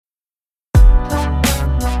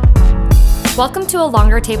Welcome to a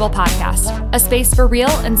Longer Table podcast, a space for real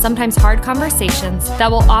and sometimes hard conversations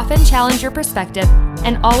that will often challenge your perspective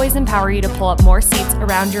and always empower you to pull up more seats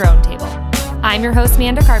around your own table. I'm your host,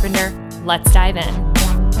 Amanda Carpenter. Let's dive in.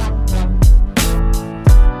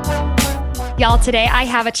 Y'all, today I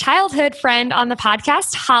have a childhood friend on the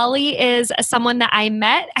podcast. Holli is someone that I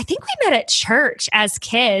met. I think we met at church as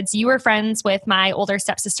kids. You were friends with my older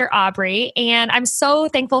stepsister, Aubrey, and I'm so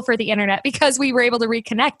thankful for the internet because we were able to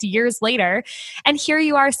reconnect years later. And here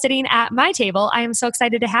you are sitting at my table. I am so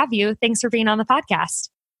excited to have you. Thanks for being on the podcast.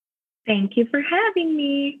 Thank you for having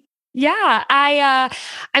me. Yeah,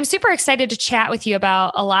 I'm super excited to chat with you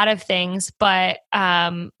about a lot of things, but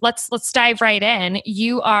let's dive right in.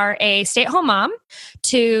 You are a stay-at-home mom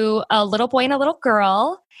to a little boy and a little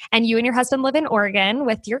girl, and you and your husband live in Oregon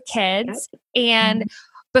with your kids. Yep. And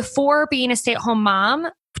before being a stay-at-home mom,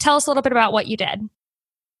 tell us a little bit about what you did.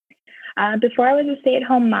 Before I was a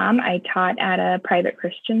stay-at-home mom, I taught at a private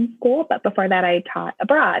Christian school, but before that I taught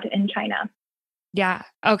abroad in China. Yeah.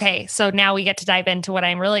 Okay. So now we get to dive into what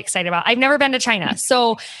I'm really excited about. I've never been to China.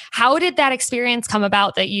 So how did that experience come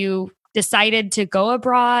about that you decided to go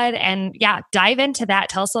abroad? And dive into that.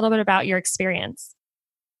 Tell us a little bit about your experience.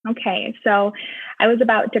 Okay. So I was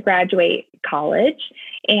about to graduate college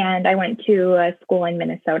and I went to a school in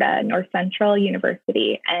Minnesota, North Central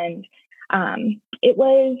University. And it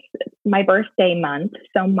was my birthday month,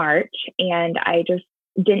 so March, and I just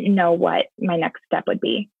didn't know what my next step would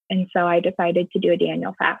be. And so I decided to do a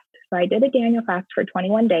Daniel fast. So I did a Daniel fast for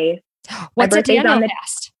 21 days. What's a Daniel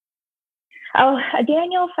fast? Oh, a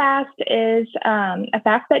Daniel fast is a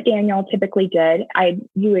fast that Daniel typically did.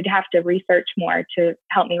 You would have to research more to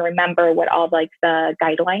help me remember what all the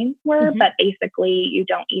guidelines were. Mm-hmm. But basically, you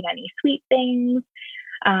don't eat any sweet things,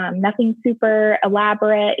 nothing super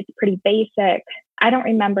elaborate. It's pretty basic. I don't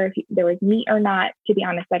remember if there was meat or not. To be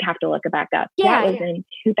honest, I'd have to look it back up. That was in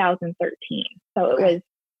 2013. So it was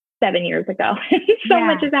 7 years ago.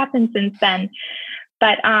 Much has happened since then.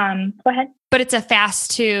 But go ahead. But it's a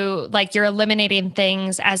fast to you're eliminating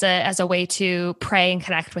things as a way to pray and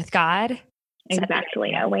connect with God.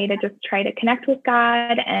 Exactly. A way to just try to connect with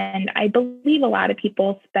God. And I believe a lot of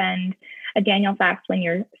people spend a Daniel fast when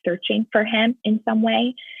you're searching for him in some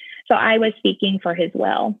way. So I was seeking for his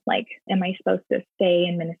will. Am I supposed to stay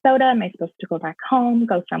in Minnesota? Am I supposed to go back home,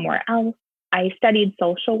 go somewhere else? I studied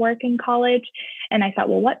social work in college, and I thought,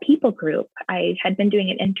 well, what people group? I had been doing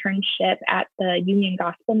an internship at the Union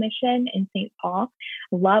Gospel Mission in St. Paul.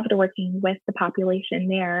 Loved working with the population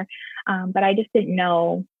there, but I just didn't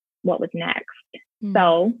know what was next.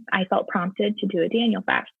 So I felt prompted to do a Daniel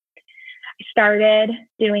fast. I started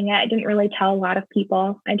doing it. I didn't really tell a lot of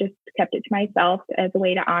people. I just kept it to myself as a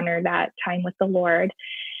way to honor that time with the Lord.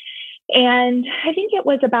 And I think it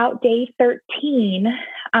was about day 13,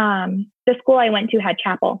 the school I went to had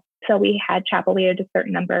chapel. So we had chapel. We had a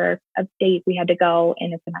certain number of days we had to go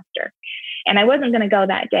in a semester. And I wasn't going to go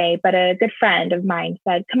that day, but a good friend of mine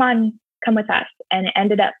said, come with us. And it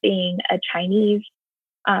ended up being a Chinese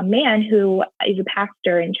man who is a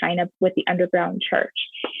pastor in China with the underground church.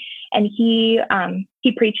 And he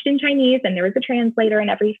preached in Chinese, and there was a translator and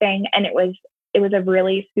everything. And it was a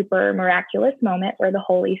really super miraculous moment where the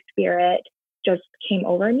Holy Spirit just came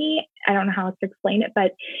over me. I don't know how else to explain it,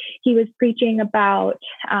 but he was preaching about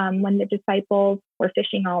when the disciples were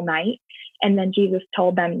fishing all night, and then Jesus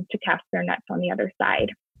told them to cast their nets on the other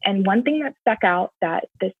side. And one thing that stuck out that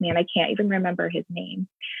this man, I can't even remember his name,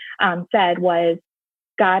 said was,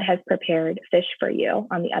 God has prepared fish for you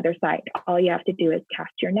on the other side. All you have to do is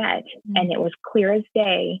cast your net. Mm-hmm. And it was clear as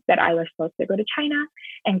day that I was supposed to go to China,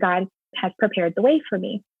 and God has prepared the way for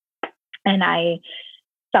me. And I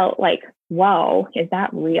felt like, whoa, is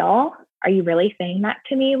that real? Are you really saying that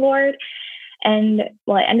to me, Lord? And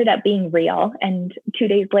well, it ended up being real. And 2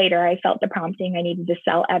 days later, I felt the prompting. I needed to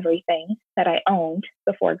sell everything that I owned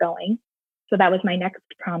before going. So that was my next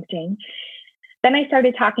prompting. Then I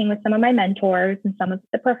started talking with some of my mentors and some of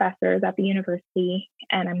the professors at the university.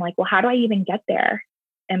 And I'm like, well, how do I even get there?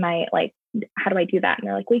 How do I do that? And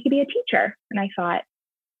they're like, well, you could be a teacher. And I thought,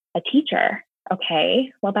 a teacher?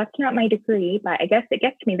 Okay, well, that's not my degree, but I guess it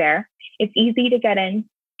gets me there. It's easy to get in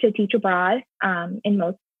to teach abroad in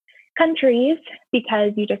most countries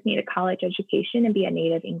because you just need a college education and be a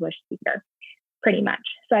native English speaker, pretty much.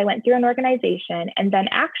 So I went through an organization, and then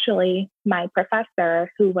actually my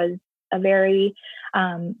professor, who was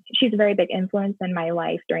she's a very big influence in my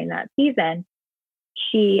life during that season,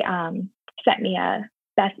 she sent me a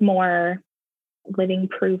Beth Moore Living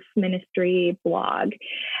Proof Ministry blog.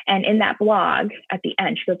 And in that blog, at the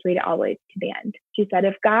end, she goes, read it all the way to the end. She said,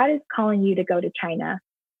 if God is calling you to go to China,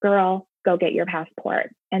 girl, go get your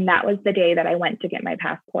passport. And that was the day that I went to get my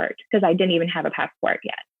passport because I didn't even have a passport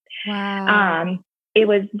yet. Wow. It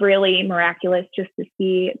was really miraculous just to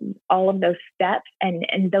see all of those steps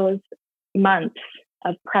and those months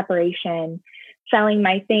of preparation, selling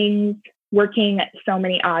my things, working at so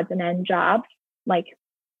many odds and end jobs, like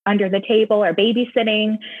under the table or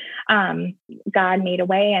babysitting. God made a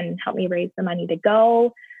way and helped me raise the money to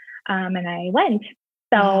go. And I went.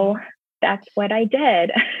 So that's what I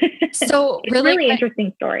did. So it's really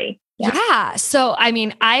interesting story. Yeah. So, I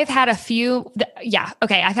mean, I've had a few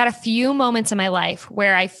moments in my life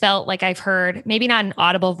where I felt like I've heard maybe not an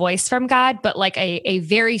audible voice from God, but like a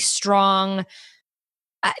very strong,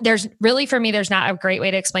 there's really, for me, there's not a great way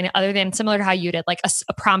to explain it other than similar to how you did, like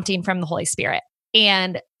a prompting from the Holy Spirit.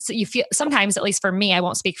 And so you feel sometimes, at least for me, I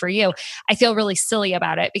won't speak for you, I feel really silly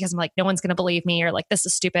about it because I'm like, no one's going to believe me, or like, this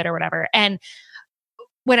is stupid or whatever. And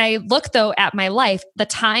when I look though at my life, the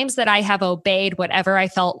times that I have obeyed whatever I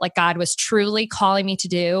felt like God was truly calling me to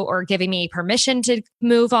do or giving me permission to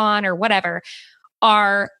move on or whatever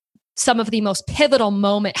are some of the most pivotal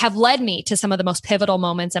have led me to some of the most pivotal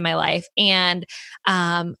moments in my life. And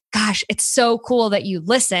gosh, it's so cool that you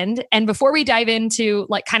listened. And before we dive into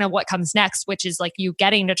like kind of what comes next, which is like you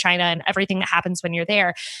getting to China and everything that happens when you're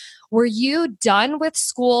there, were you done with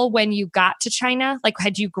school when you got to China? Like,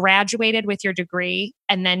 had you graduated with your degree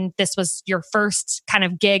and then this was your first kind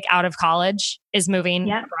of gig out of college, is moving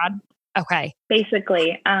abroad? Okay.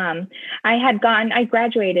 Basically, I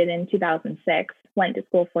graduated in 2006, went to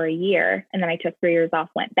school for a year, and then I took 3 years off,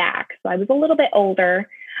 went back. So I was a little bit older.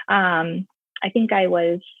 I think I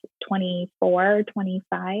was 24,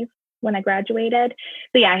 25 when I graduated.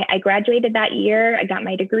 So yeah, I graduated that year. I got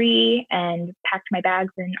my degree and packed my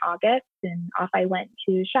bags in August, and off I went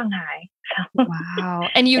to Shanghai. So, wow.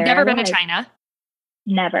 And you'd never been to China?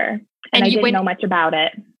 Never. And I didn't know much about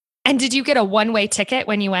it. And did you get a one-way ticket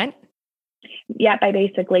when you went? Yep, I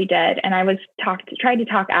basically did. And I was tried to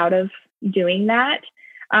talk out of doing that.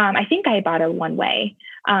 I think I bought a one-way.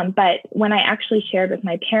 But when I actually shared with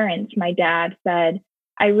my parents, my dad said,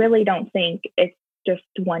 I really don't think it's just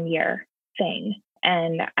 1 year thing.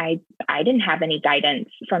 And I didn't have any guidance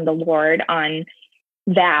from the Lord on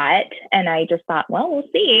that. And I just thought, well, we'll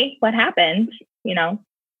see what happens. You know,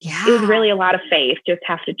 Yeah. It was really a lot of faith, just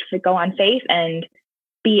have to go on faith and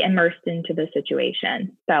be immersed into the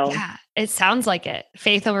situation. So yeah, it sounds like it.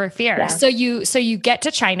 Faith over fear. Yeah. So you get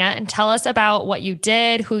to China, and tell us about what you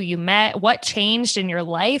did, who you met, what changed in your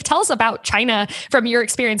life. Tell us about China from your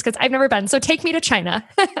experience, because I've never been. So take me to China.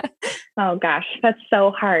 Oh gosh, that's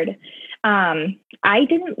so hard. I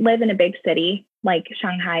didn't live in a big city like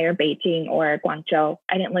Shanghai or Beijing or Guangzhou.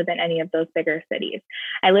 I didn't live in any of those bigger cities.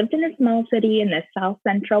 I lived in a small city in the south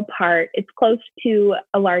central part. It's close to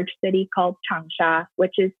a large city called Changsha,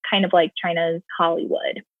 which is kind of like China's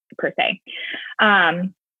Hollywood per se.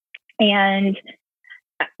 And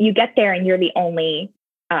you get there and you're the only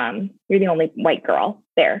white girl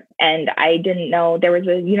there. And I didn't know there was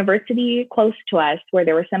a university close to us where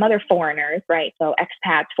there were some other foreigners, right? So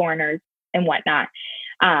expats, foreigners and whatnot.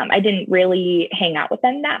 I didn't really hang out with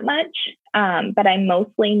them that much, but I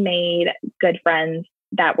mostly made good friends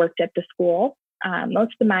that worked at the school.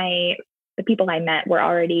 Most of the people I met were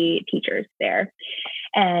already teachers there.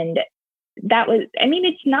 And that was,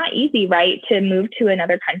 it's not easy, right? To move to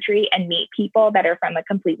another country and meet people that are from a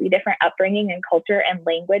completely different upbringing and culture and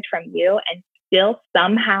language from you and still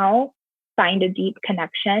somehow find a deep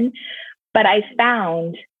connection. But I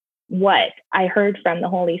found what I heard from the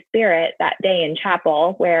Holy Spirit that day in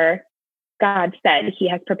chapel, where God said he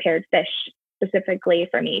has prepared fish specifically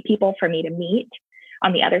for me, people for me to meet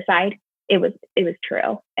on the other side. It was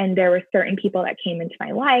true. And there were certain people that came into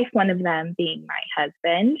my life, one of them being my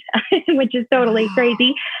husband, which is totally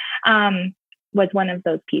crazy, was one of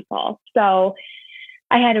those people. So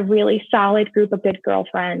I had a really solid group of good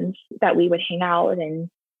girlfriends that we would hang out and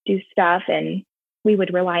do stuff, and we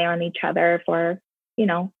would rely on each other for,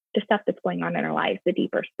 the stuff that's going on in our lives, the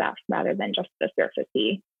deeper stuff, rather than just the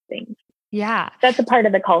surfacey things. Yeah. That's a part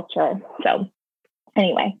of the culture. So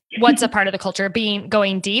anyway. What's a part of the culture?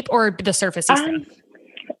 Going deep or the surfacey stuff?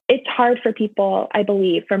 It's hard for people, I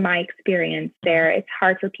believe, from my experience there, it's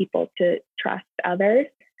hard for people to trust others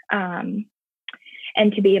and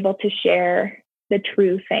to be able to share the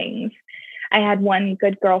true things. I had one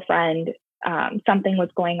good girlfriend, something was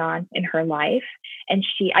going on in her life, and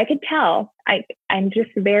I could tell, I'm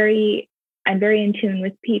very in tune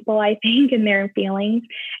with people, I think, and their feelings.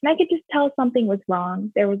 And I could just tell something was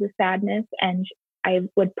wrong. There was a sadness, and I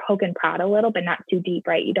would poke and prod a little, but not too deep,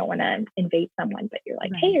 right? You don't want to invade someone, but you're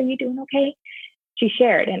like, Hey, are you doing okay? She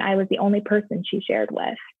shared, and I was the only person she shared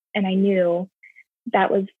with. And I knew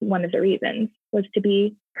that was one of the reasons, was to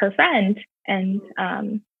be her friend. And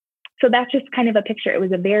so that's just kind of a picture. It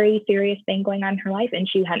was a very serious thing going on in her life, and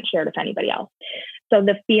she hadn't shared with anybody else. So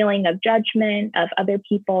the feeling of judgment, of other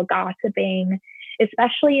people gossiping,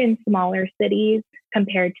 especially in smaller cities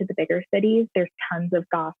compared to the bigger cities, there's tons of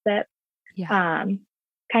gossip. Yeah.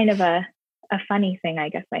 Kind of a funny thing, I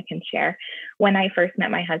guess I can share. When I first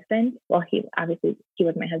met my husband, well, he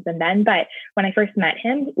was my husband then, but when I first met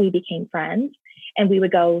him, we became friends, and we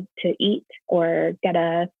would go to eat or get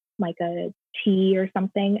a tea or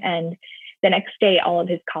something. And the next day, all of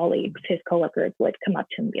his colleagues, his coworkers, would come up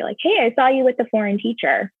to him and be like, "Hey, I saw you with the foreign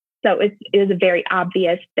teacher." So it was a very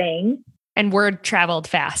obvious thing. And word traveled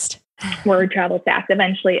fast. Word traveled fast.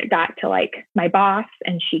 Eventually it got to like my boss,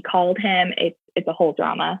 and she called him. It's a whole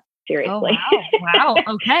drama. Seriously. Oh, wow. Wow.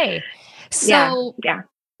 Okay. So, yeah.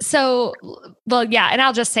 So, well, yeah. And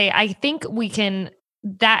I'll just say, I think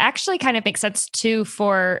that actually kind of makes sense too,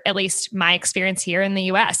 for at least my experience here in the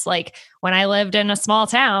US. Like when I lived in a small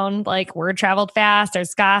town, like word traveled fast,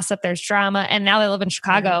 there's gossip, there's drama. And now I live in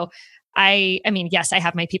Chicago. I mean, yes, I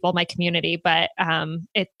have my people, my community, but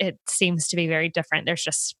it seems to be very different. There's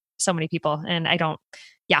just so many people, and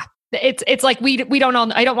it's like we don't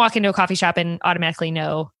all, I don't walk into a coffee shop and automatically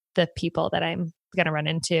know the people that I'm going to run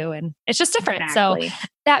into, and it's just different. Exactly. So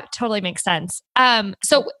that totally makes sense.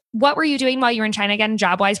 So what were you doing while you were in China again,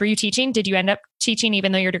 job wise? Were you teaching? Did you end up teaching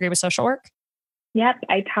even though your degree was social work? Yep.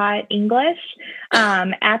 I taught English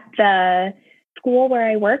at the school where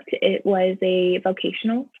I worked. It was a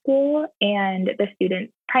vocational school, and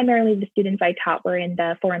primarily the students I taught were in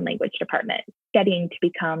the foreign language department, studying to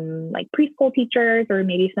become like preschool teachers, or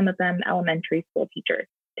maybe some of them elementary school teachers,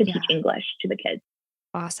 to teach English to the kids.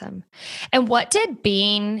 Awesome. And what did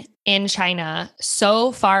being in China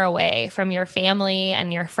so far away from your family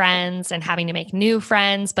and your friends and having to make new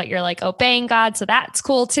friends, but you're like obeying God, so that's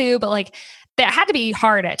cool too, but like that had to be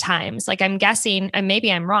hard at times. Like I'm guessing, and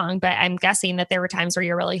maybe I'm wrong, but I'm guessing that there were times where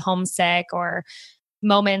you're really homesick, or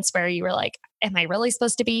moments where you were like, am I really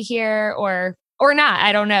supposed to be here or not?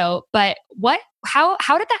 I don't know. But how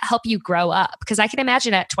did that help you grow up? Because I can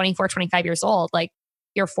imagine at 24, 25 years old, like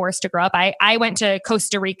you're forced to grow up. I went to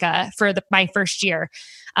Costa Rica for my first year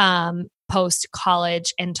post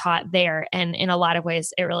college and taught there. And in a lot of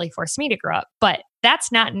ways, it really forced me to grow up. But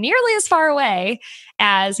that's not nearly as far away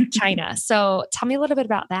as China. So tell me a little bit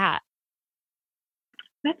about that.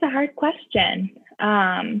 That's a hard question.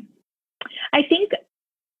 I think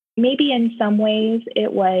maybe in some ways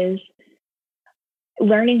it was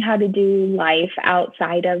learning how to do life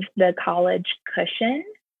outside of the college cushion,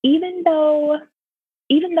 even though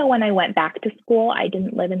when I went back to school, I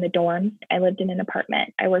didn't live in the dorms. I lived in an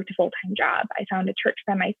apartment. I worked a full-time job. I found a church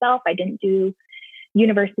by myself. I didn't do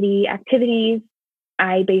university activities.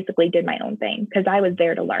 I basically did my own thing because I was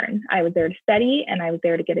there to learn. I was there to study, and I was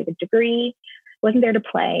there to get a good degree. I wasn't there to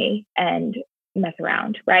play and mess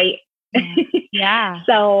around, right? Yeah.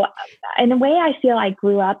 So in a way, I feel I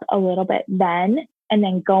grew up a little bit then, and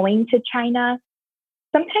then going to China,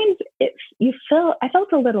 sometimes I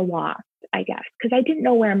felt a little lost, I guess, because I didn't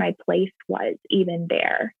know where my place was even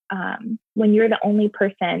there. When you're the only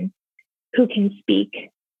person who can speak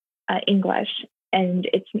English, and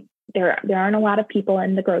there aren't a lot of people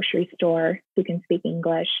in the grocery store who can speak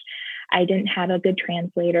English. I didn't have a good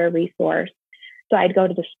translator resource. So I'd go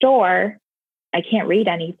to the store. I can't read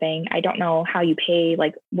anything. I don't know how you pay,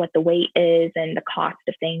 like what the weight is and the cost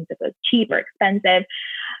of things, if it's cheap or expensive.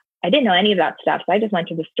 I didn't know any of that stuff. So I just went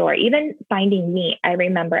to the store. Even finding meat, I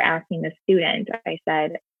remember asking the student, I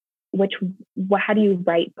said, how do you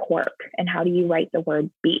write pork? And how do you write the word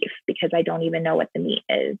beef? Because I don't even know what the meat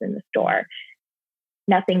is in the store.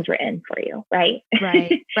 Nothing's written for you, right?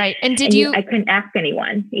 Right. And I couldn't ask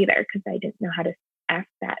anyone either because I didn't know how to ask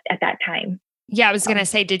that at that time. Yeah, I was going to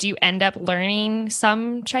say, did you end up learning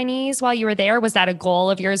some Chinese while you were there? Was that a goal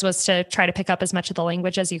of yours, was to try to pick up as much of the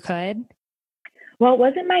language as you could? Well, it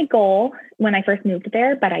wasn't my goal when I first moved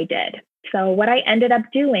there, but I did. So what I ended up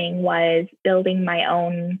doing was building my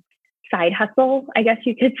own side hustle, I guess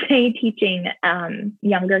you could say, teaching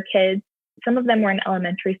younger kids. Some of them were in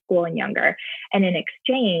elementary school and younger. And in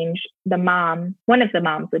exchange, one of the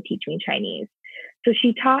moms would teach me Chinese. So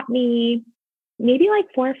she taught me maybe like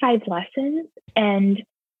 4 or 5 lessons. And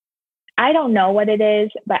I don't know what it is,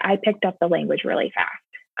 but I picked up the language really fast.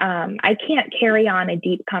 I can't carry on a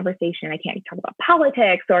deep conversation. I can't talk about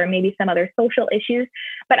politics or maybe some other social issues,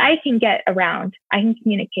 but I can get around. I can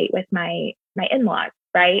communicate with my in-laws,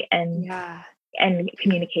 right? And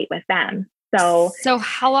communicate with them. So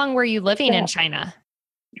how long were you living in China?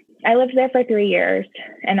 I lived there for 3 years,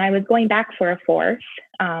 and I was going back for a fourth,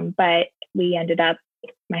 but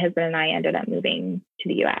my husband and I ended up moving to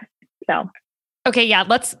the U.S. So, okay, yeah,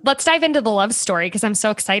 let's dive into the love story because I'm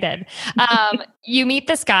so excited. You meet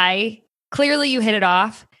this guy. Clearly, you hit it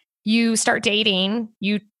off. You start dating.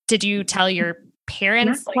 Did you tell your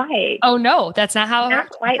parents? Not quite. Oh no, that's not how it Not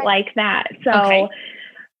worked? quite like that. So, okay.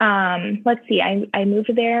 Let's see. I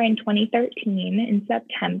moved there in 2013 in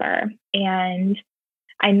September, and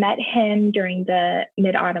I met him during the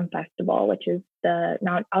Mid-Autumn Festival, which is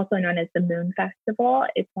also known as the Moon Festival.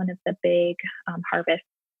 It's one of the big harvest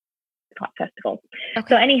festivals. Okay.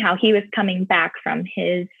 So anyhow, he was coming back from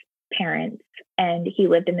his parents, and he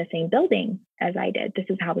lived in the same building as I did. This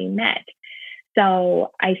is how we met.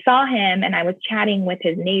 So I saw him, and I was chatting with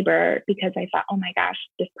his neighbor because I thought, oh my gosh,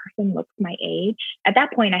 this person looks my age. At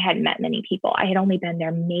that point, I hadn't met many people. I had only been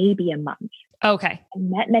there maybe a month. Okay. I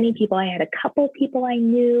met many people. I had a couple people I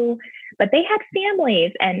knew, but they had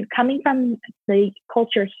families. And coming from the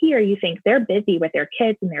culture here, you think they're busy with their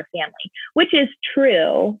kids and their family, which is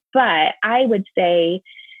true. But I would say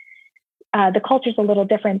the culture's a little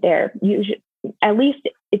different there. Usually, at least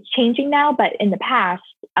it's changing now, but in the past,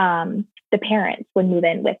 the parents would move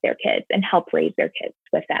in with their kids and help raise their kids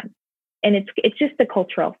with them. And it's just a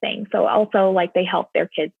cultural thing. So also like they help their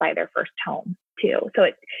kids buy their first home too. So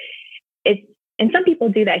and some people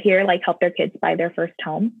do that here, like help their kids buy their first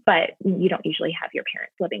home, but you don't usually have your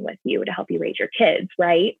parents living with you to help you raise your kids,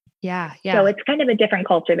 right? Yeah. Yeah. So it's kind of a different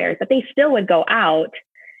culture there, but they still would go out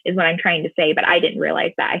is what I'm trying to say. But I didn't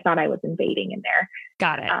realize that. I thought I was invading in there.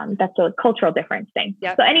 Got it. That's a cultural difference thing.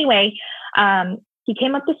 Yep. So anyway, he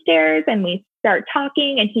came up the stairs and we start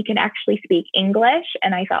talking, and he can actually speak English.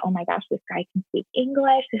 And I thought, oh my gosh, this guy can speak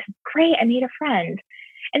English. This is great. I made a friend.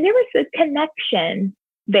 And there was a connection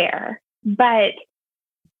there, but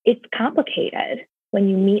it's complicated when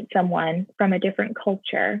you meet someone from a different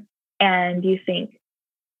culture and you think,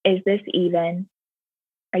 are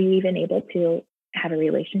you even able to have a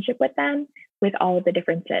relationship with them with all of the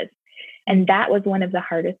differences? And that was one of the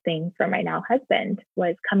hardest things for my now husband,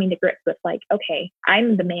 was coming to grips with like, okay,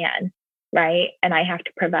 I'm the man, right? And I have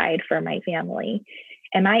to provide for my family.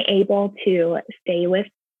 Am I able to stay with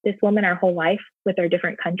this woman our whole life with our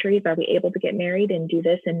different countries? Are we able to get married and do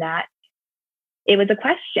this and that? It was a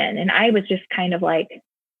question. And I was just kind of like,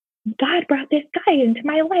 God brought this guy into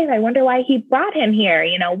my life. I wonder why he brought him here.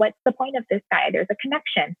 What's the point of this guy? There's a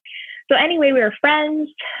connection. So anyway, we were friends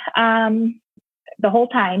the whole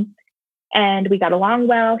time, and we got along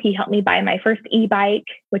well. He helped me buy my first e-bike,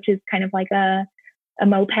 which is kind of like a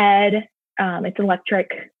moped. It's an electric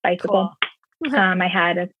bicycle. Cool. I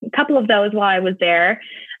had a couple of those while I was there.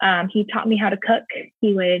 He taught me how to cook.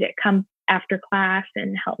 He would come after class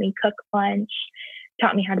and help me cook lunch,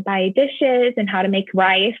 taught me how to buy dishes and how to make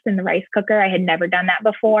rice in the rice cooker. I had never done that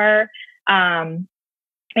before.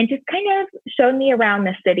 And just kind of showed me around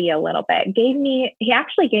the city a little bit. He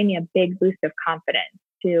actually gave me a big boost of confidence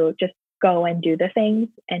to just go and do the things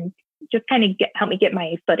and just kind of help me get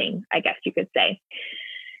my footing, I guess you could say.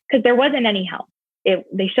 Because there wasn't any help.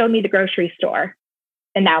 They showed me the grocery store,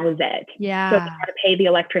 and that was it. Yeah. So how to pay the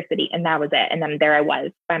electricity, and that was it. And then there I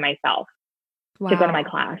was by myself to go to my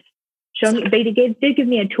class. They did give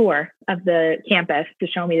me a tour of the campus to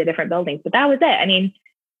show me the different buildings, but that was it. I mean,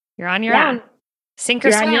 you're on your own. Sink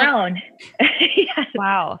or swim. On your own. Yes.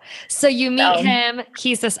 Wow. So you meet him.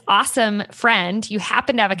 He's this awesome friend. You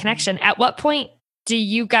happen to have a connection. At what point do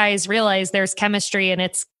you guys realize there's chemistry and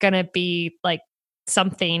it's going to be like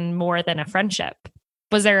something more than a friendship?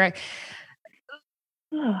 Was there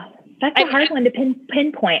that's a hard one to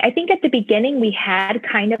pinpoint. I think at the beginning we had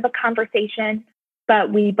kind of a conversation,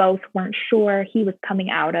 but we both weren't sure. He was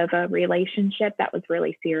coming out of a relationship that was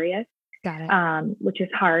really serious. Got it. Which is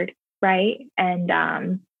hard. Right.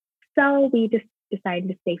 And so we just decided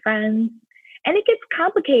to stay friends, and it gets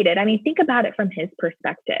complicated. I mean, think about it from his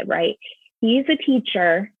perspective, right? He's a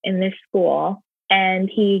teacher in this school, and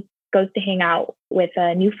he goes to hang out with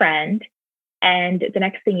a new friend. And the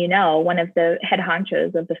next thing you know, one of the head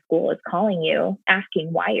honchos of the school is calling you,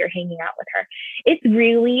 asking why you're hanging out with her. It's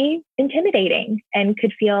really intimidating, and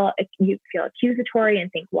you feel accusatory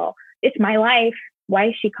and think, well, it's my life. Why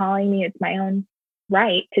is she calling me? It's my own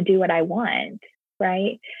right to do what I want.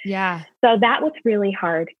 Right. Yeah. So that was really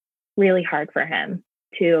hard for him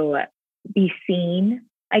to be seen,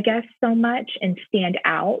 I guess, so much and stand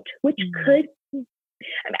out, which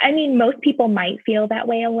most people might feel that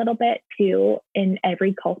way a little bit too in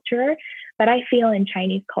every culture, but I feel in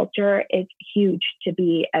Chinese culture, it's huge to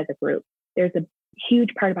be as a group. There's a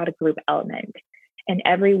huge part about a group element, and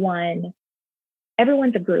everyone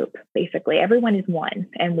everyone's a group, basically. Everyone is one,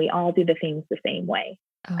 and we all do the things the same way,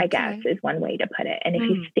 I guess, is one way to put it. And if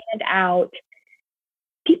you stand out,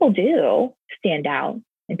 people do stand out,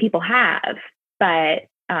 and people have, but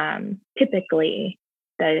typically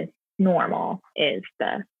the normal is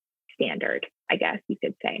the standard, I guess you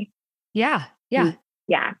could say. Yeah.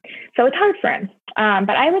 So it's hard for him.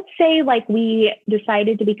 But I would say, like, we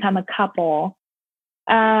decided to become a couple.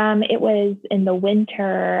 It was in the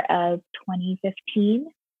winter of 2015,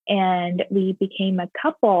 and we became a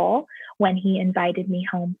couple when he invited me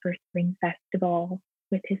home for Spring Festival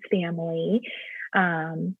with his family,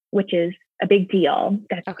 which is a big deal.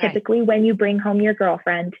 That's typically when you bring home your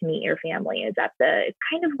girlfriend to meet your family. Is at it's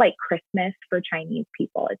kind of like Christmas for Chinese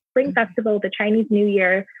people. It's Spring Festival, the Chinese New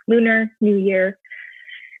Year, Lunar New Year.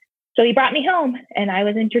 So he brought me home, and I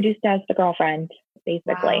was introduced as the girlfriend,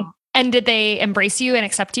 basically. Wow. And did they embrace you and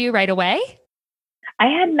accept you right away? I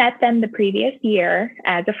had met them the previous year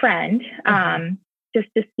as a friend, just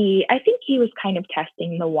to see. I think he was kind of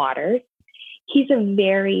testing the waters.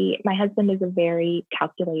 My husband is a very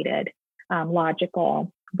calculated, logical,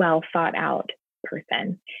 well thought out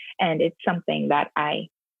person. And it's something that I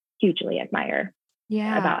hugely admire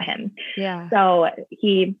about him. Yeah. So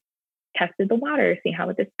he tested the water, see how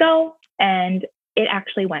would this go? And it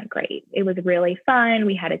actually went great. It was really fun.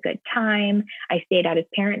 We had a good time. I stayed at his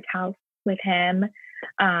parents' house with him.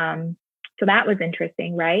 So that was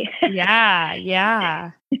interesting, right?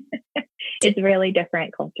 Yeah. It's a really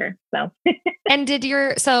different culture. So, and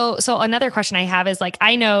so another question I have is, like,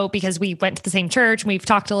 I know because we went to the same church and we've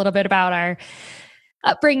talked a little bit about our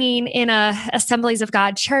upbringing in a Assemblies of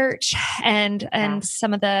God church and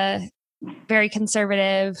some of the very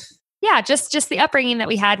conservative, just the upbringing that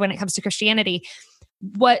we had when it comes to Christianity.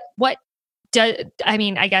 I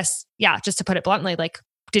guess, just to put it bluntly, like,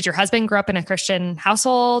 did your husband grow up in a Christian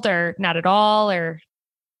household or not at all, or?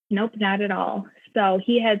 Nope, not at all. So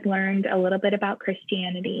he has learned a little bit about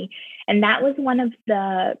Christianity, and that was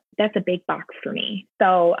that's a big box for me.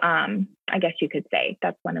 So I guess you could say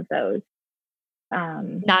that's one of those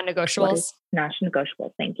non-negotiables.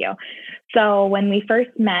 Non-negotiables. Thank you. So when we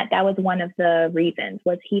first met, that was one of the reasons,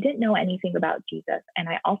 was he didn't know anything about Jesus. And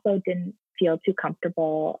I also didn't feel too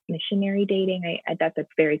comfortable missionary dating. That's a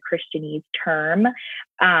very Christianese term.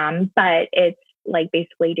 But it's like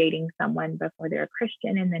basically dating someone before they're a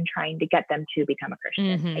Christian and then trying to get them to become a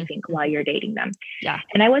Christian, I think, while you're dating them. Yeah.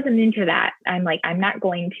 And I wasn't into that. I'm like, I'm not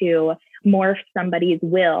going to morph somebody's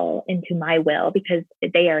will into my will, because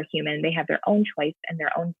they are human. They have their own choice and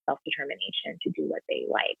their own self-determination to do what they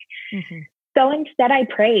like. So instead I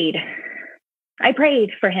prayed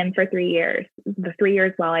for him for 3 years. The 3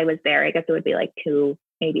 years while I was there, I guess it would be like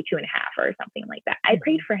maybe 2.5 or something like that. I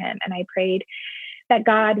prayed for him, and I prayed that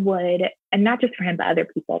God would, and not just for him, but other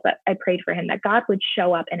people, but I prayed for him that God would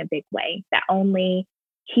show up in a big way, that only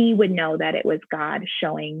he would know that it was God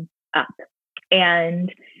showing up.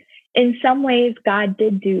 And in some ways, God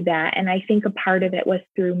did do that. And I think a part of it was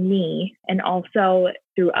through me and also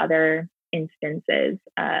through other instances.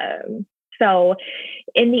 So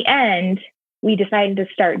in the end, we decided to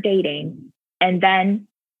start dating, and then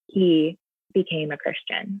he became a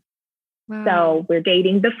Christian. Wow. So we're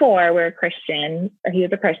dating before we're a Christian, or he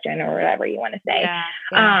was a Christian, or whatever you want to say.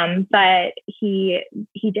 But he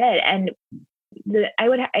did. And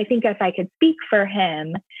I think if I could speak for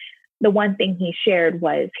him, the one thing he shared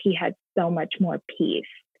was he had so much more peace,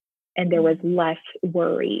 and there was less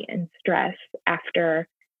worry and stress after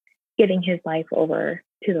giving his life over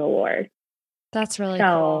to the Lord. That's really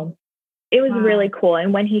cool. It was really cool.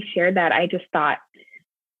 And when he shared that, I just thought,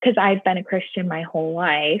 because I've been a Christian my whole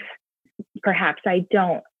life, perhaps I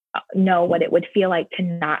don't know what it would feel like to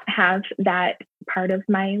not have that part of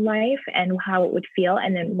my life and how it would feel.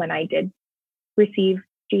 And then when I did receive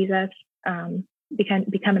Jesus,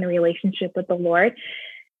 become in a relationship with the Lord,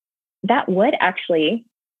 that would actually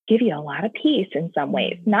give you a lot of peace in some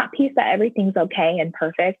ways. Not peace that everything's okay and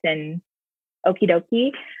perfect and okie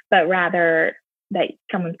dokie, but rather that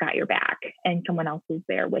someone's got your back and someone else is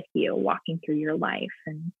there with you walking through your life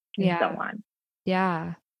and so on.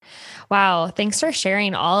 Yeah. Wow. Thanks for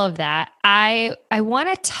sharing all of that. I want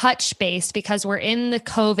to touch base because we're in the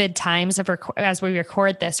COVID times as we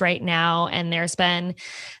record this right now. And there's been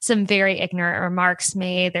some very ignorant remarks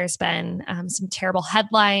made. There's been some terrible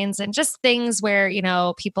headlines and just things where,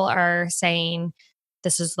 people are saying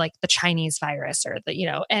this is like the Chinese virus or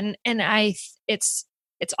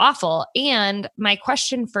it's awful. And my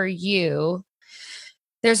question for you,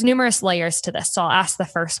 there's numerous layers to this. So I'll ask the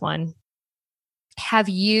first one. Have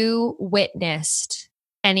you witnessed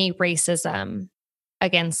any racism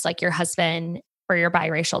against like your husband or your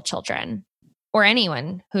biracial children? or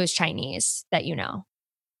anyone who is Chinese that you know?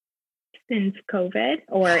 Since COVID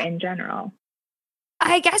or in general?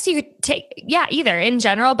 I guess you could take, either in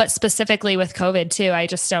general, but specifically with COVID too. I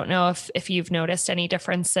just don't know if you've noticed any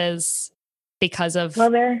differences because of the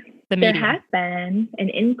media. There has been an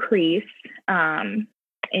increase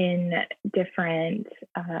in different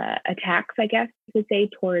attacks, I guess you could say,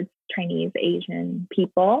 towards Chinese Asian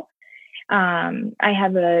people. I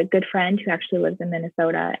have a good friend who actually lives in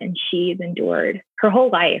Minnesota, and she's endured her whole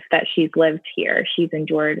life that she's lived here. She's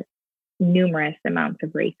endured numerous amounts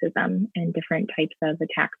of racism and different types of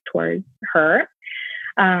attacks towards her.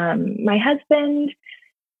 My husband,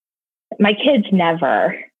 my kids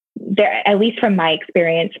never, at least from my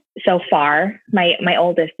experience so far, my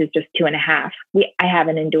oldest is just 2.5. I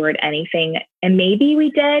haven't endured anything, and maybe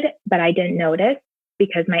we did, but I didn't notice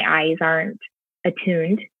because my eyes aren't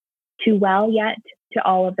attuned too well yet to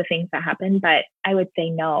all of the things that happen, but I would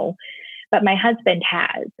say no. But my husband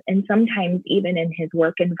has, and sometimes even in his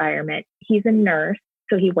work environment, he's a nurse,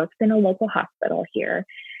 so he works in a local hospital here.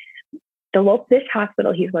 This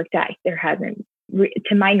hospital he's worked at, there hasn't,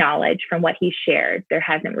 to my knowledge, from what he's shared, there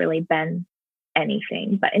hasn't really been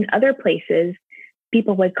anything. But in other places,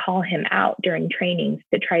 people would call him out during trainings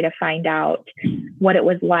to try to find out what it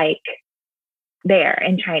was like there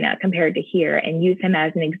in China compared to here, and use him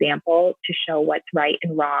as an example to show what's right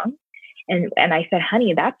and wrong. And I said,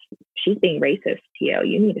 honey, she's being racist to you.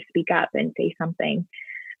 You need to speak up and say something.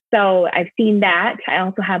 So I've seen that. I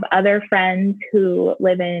also have other friends who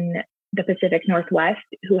live in the Pacific Northwest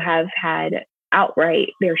who have had outright,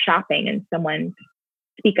 they're shopping and someone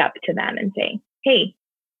speak up to them and say, hey,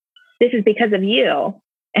 this is because of you.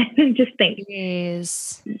 And just think,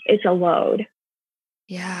 it's a load.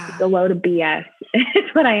 Yeah. It's a load of BS.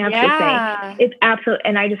 It's what I have to say. It's absolute.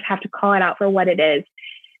 And I just have to call it out for what it is.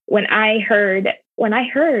 When I heard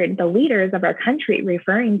the leaders of our country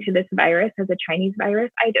referring to this virus as a Chinese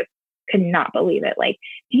virus, I just could not believe it. Like,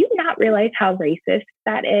 do you not realize how racist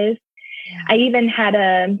that is? Yeah. I even had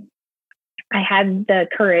the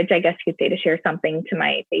courage, I guess you could say, to share something to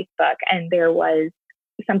my Facebook. And there was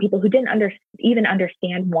some people who didn't even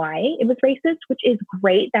understand why it was racist, which is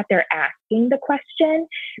great that they're asking the question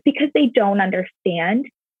because they don't understand.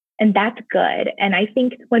 And that's good. And I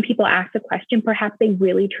think when people ask the question, perhaps they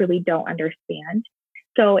really, truly don't understand.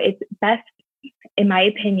 So it's best, in my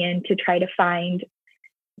opinion, to try to find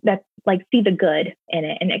that, like, see the good in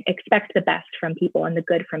it and expect the best from people and the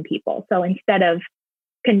good from people. So instead of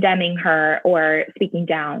condemning her or speaking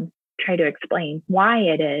down, try to explain why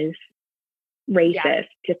it is racist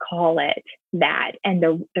to call it that and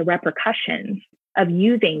the repercussions of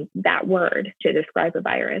using that word to describe a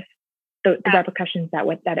virus. The repercussions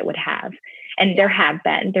that it would have. And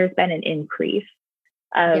there's been an increase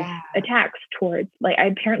of attacks towards, like,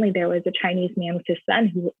 apparently there was a Chinese man with his son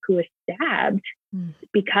who was stabbed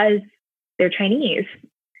because they're Chinese.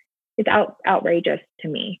 It's outrageous to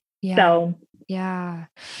me. Yeah. So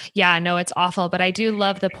no, it's awful. But I do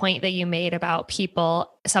love the point that you made about people,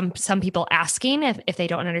 some people asking if they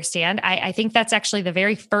don't understand. I think that's actually the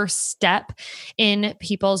very first step in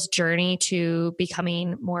people's journey to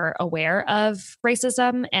becoming more aware of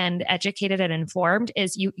racism and educated and informed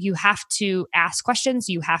is you have to ask questions.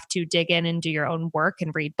 You have to dig in and do your own work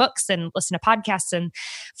and read books and listen to podcasts and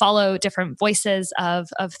follow different voices of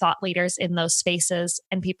thought leaders in those spaces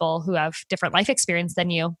and people who have different life experience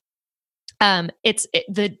than you.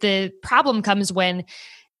 The problem comes when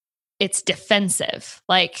it's defensive,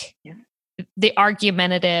 like the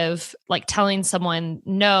argumentative, like telling someone,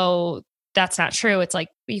 no, that's not true. It's like,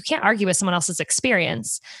 you can't argue with someone else's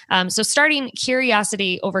experience. So starting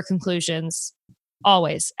curiosity over conclusions,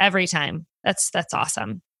 always, every time. That's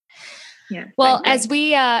awesome. Yeah. Well, as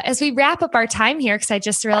we wrap up our time here, because I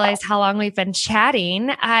just realized how long we've been chatting,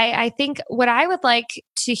 I think what I would like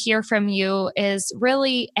to hear from you is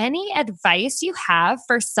really any advice you have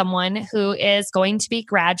for someone who is going to be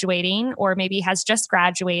graduating or maybe has just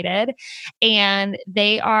graduated and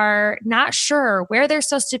they are not sure where they're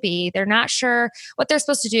supposed to be. They're not sure what they're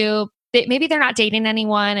supposed to do. Maybe they're not dating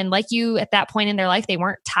anyone. And like you, at that point in their life, they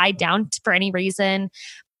weren't tied down for any reason.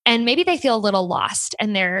 And maybe they feel a little lost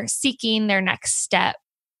and they're seeking their next step.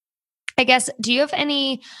 I guess, do you have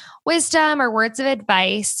any wisdom or words of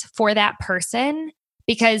advice for that person?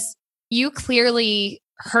 Because you clearly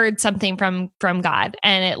heard something from God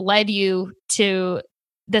and it led you to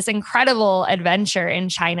this incredible adventure in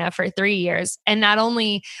China for 3 years. And not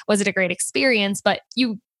only was it a great experience, but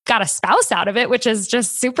you got a spouse out of it, which is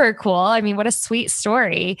just super cool. I mean, what a sweet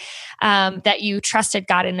story that you trusted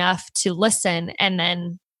God enough to listen, and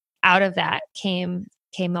then out of that came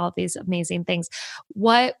came all these amazing things.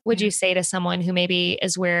 What would you say to someone who maybe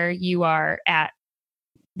is where you are at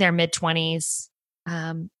their mid-20s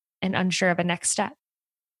and unsure of a next step?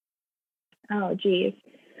 Oh, geez.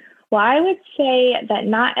 Well, I would say that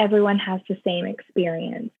not everyone has the same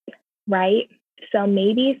experience, right? So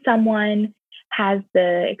maybe someone has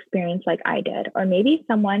the experience like I did, or maybe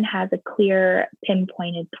someone has a clear,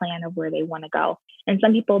 pinpointed plan of where they want to go. And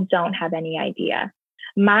some people don't have any idea.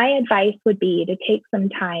 My advice would be to take some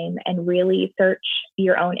time and really search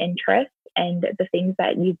your own interests and the things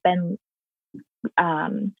that you've been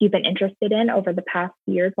interested in over the past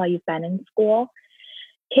years while you've been in school.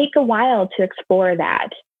 Take a while to explore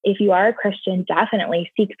that. If you are a Christian,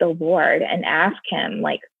 definitely seek the Lord and ask him,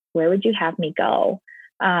 like, where would you have me go?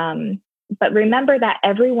 But remember that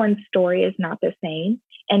everyone's story is not the same.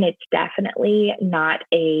 And it's definitely not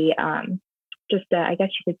I guess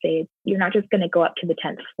you could say, you're not just going to go up to the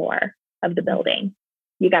 10th floor of the building.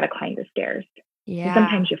 You got to climb the stairs. Yeah. And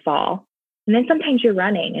sometimes you fall. And then sometimes you're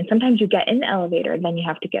running. And sometimes you get in the elevator and then you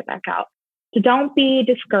have to get back out. So don't be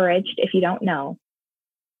discouraged if you don't know.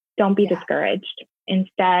 Don't be discouraged.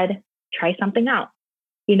 Instead, try something out.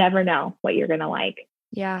 You never know what you're going to like.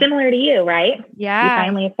 Yeah. Similar to you, right? Yeah. You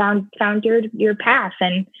finally have found your path,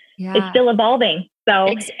 and it's still evolving. So,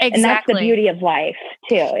 exactly. And that's the beauty of life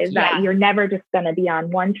too, is that you're never just going to be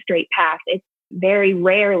on one straight path. It's very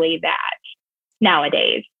rarely that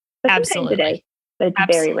nowadays. But Absolutely. Sometimes it is, but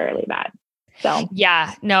it's very rarely that. So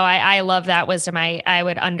yeah, no, I love that wisdom. I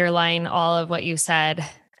would underline all of what you said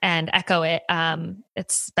and echo it.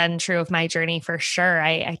 It's been true of my journey for sure.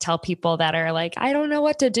 I tell people that are like, I don't know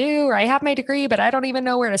what to do, or I have my degree, but I don't even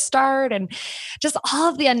know where to start. And just all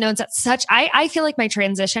of the unknowns I feel like my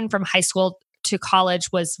transition from high school to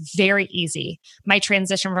college was very easy. My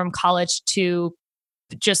transition from college to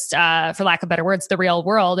just, for lack of better words, the real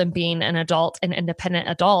world and being an adult, an independent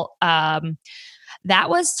adult, that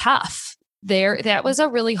was tough. That was a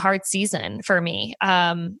really hard season for me.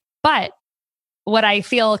 But what I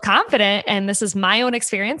feel confident, and this is my own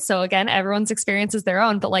experience. So again, everyone's experience is their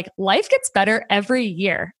own, but like life gets better every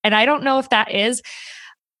year. And I don't know if that is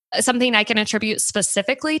something I can attribute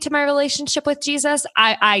specifically to my relationship with Jesus.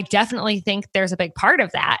 I definitely think there's a big part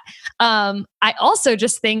of that. I also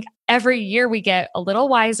just think every year we get a little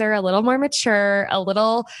wiser, a little more mature, a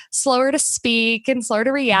little slower to speak and slower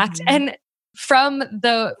to react. Mm-hmm. And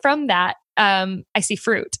from that, I see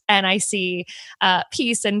fruit and I see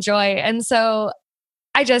peace and joy. And so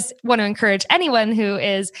I just want to encourage anyone who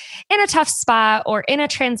is in a tough spot or in a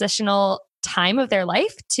transitional time of their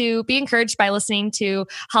life to be encouraged by listening to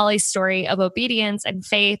Holli's story of obedience and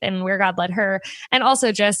faith and where God led her. And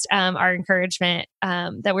also just our encouragement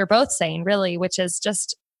that we're both saying, really, which is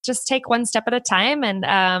just take one step at a time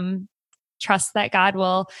and trust that God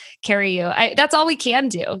will carry you. That's all we can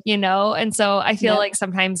do, you know? And so I feel like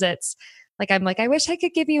sometimes it's like, I'm like, I wish I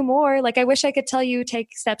could give you more. Like, I wish I could tell you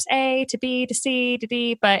take steps A to B to C to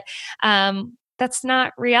D, but that's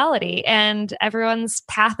not reality. And everyone's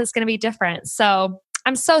path is going to be different. So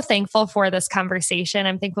I'm so thankful for this conversation.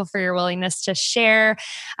 I'm thankful for your willingness to share.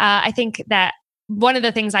 I think that one of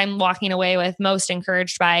the things I'm walking away with most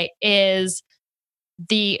encouraged by is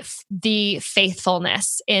the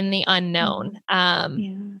faithfulness in the unknown.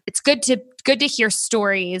 It's good to hear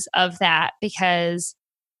stories of that, because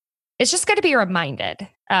it's just good to be reminded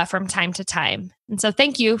from time to time. And so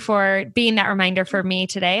thank you for being that reminder for me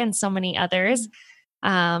today and so many others.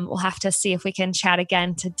 We'll have to see if we can chat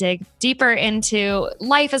again to dig deeper into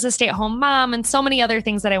life as a stay-at-home mom and so many other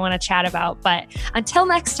things that I want to chat about. But until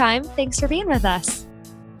next time, thanks for being with us.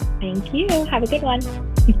 Thank you. Have a good one.